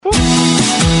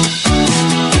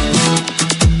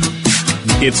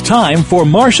It's time for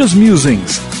Marcia's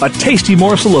Musings, a tasty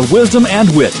morsel of wisdom and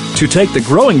wit to take the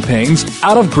growing pains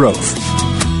out of growth.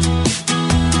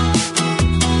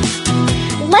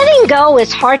 Letting go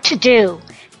is hard to do.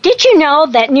 Did you know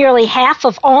that nearly half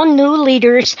of all new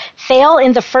leaders fail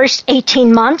in the first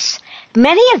 18 months?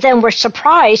 Many of them were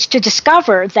surprised to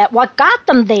discover that what got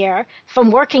them there,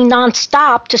 from working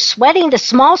nonstop to sweating the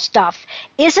small stuff,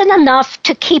 isn't enough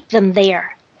to keep them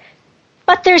there.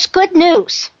 But there's good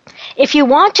news. If you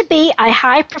want to be a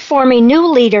high-performing new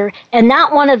leader and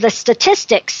not one of the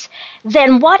statistics,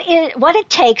 then what it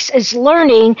takes is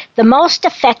learning the most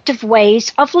effective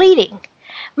ways of leading.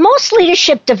 Most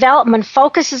leadership development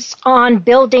focuses on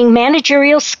building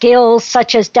managerial skills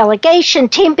such as delegation,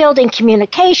 team building,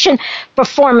 communication,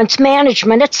 performance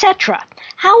management, etc.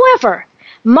 However,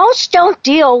 most don't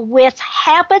deal with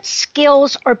habits,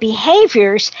 skills, or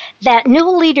behaviors that new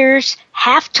leaders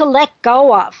have to let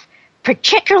go of,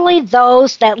 particularly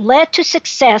those that led to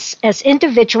success as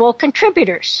individual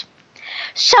contributors.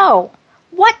 So,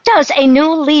 what does a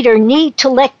new leader need to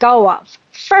let go of?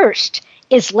 First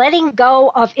is letting go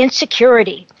of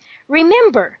insecurity.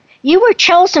 Remember, you were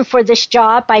chosen for this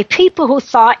job by people who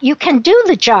thought you can do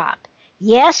the job.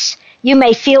 Yes, you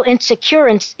may feel insecure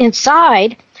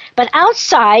inside, but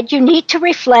outside you need to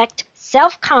reflect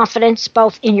self-confidence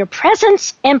both in your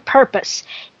presence and purpose,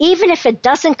 even if it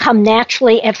doesn't come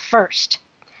naturally at first.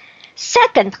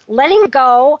 Second, letting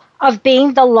go of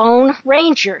being the Lone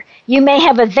Ranger. You may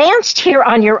have advanced here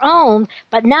on your own,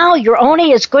 but now you're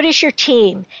only as good as your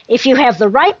team. If you have the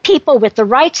right people with the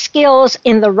right skills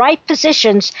in the right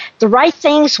positions, the right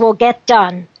things will get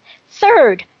done.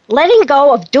 Third, letting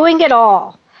go of doing it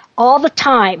all the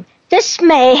time. This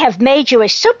may have made you a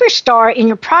superstar in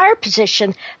your prior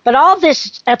position, but all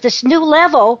this at this new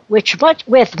level, with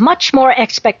much more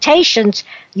expectations,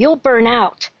 you'll burn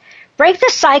out. Break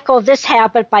the cycle of this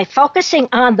habit by focusing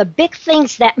on the big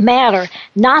things that matter,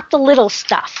 not the little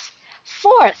stuff.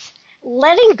 Fourth,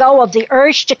 letting go of the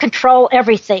urge to control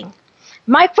everything.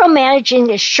 Micromanaging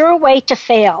is a sure way to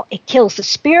fail. It kills the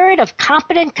spirit of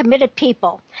competent, committed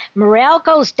people. Morale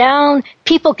goes down,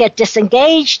 people get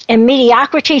disengaged, and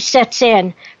mediocrity sets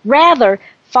in. Rather,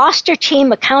 foster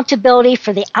team accountability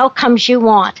for the outcomes you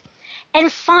want.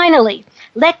 And finally,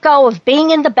 let go of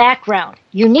being in the background.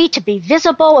 You need to be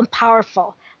visible and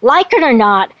powerful. Like it or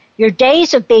not, your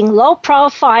days of being low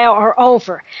profile are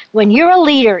over. When you're a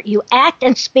leader, you act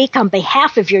and speak on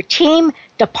behalf of your team,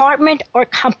 department, or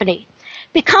company.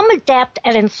 Become adept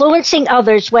at influencing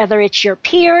others, whether it's your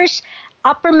peers,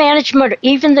 upper management, or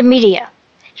even the media.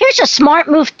 Here's a smart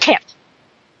move tip.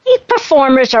 Peak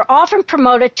performers are often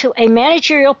promoted to a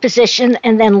managerial position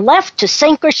and then left to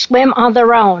sink or swim on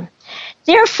their own.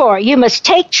 Therefore, you must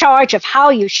take charge of how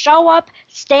you show up,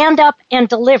 stand up, and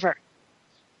deliver.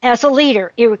 As a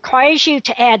leader, it requires you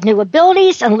to add new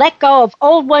abilities and let go of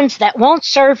old ones that won't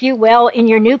serve you well in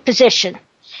your new position.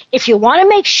 If you want to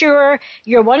make sure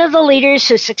you're one of the leaders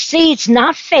who succeeds,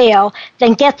 not fail,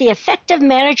 then get the Effective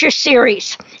Manager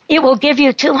series. It will give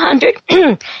you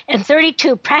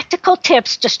 232 practical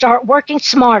tips to start working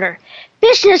smarter.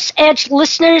 Business Edge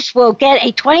listeners will get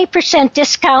a 20%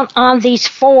 discount on these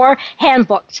 4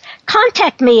 handbooks.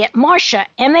 Contact me at Marcia,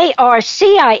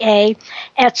 Marcia,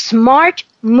 at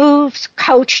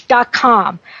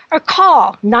smartmovescoach.com or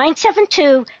call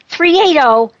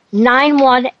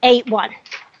 972-380-9181.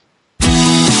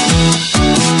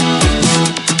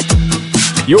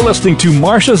 You're listening to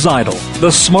Marcia Zeidel,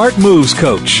 the Smart Moves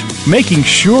Coach, making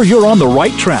sure you're on the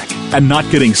right track and not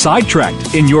getting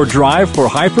sidetracked in your drive for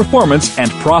high performance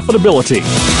and profitability.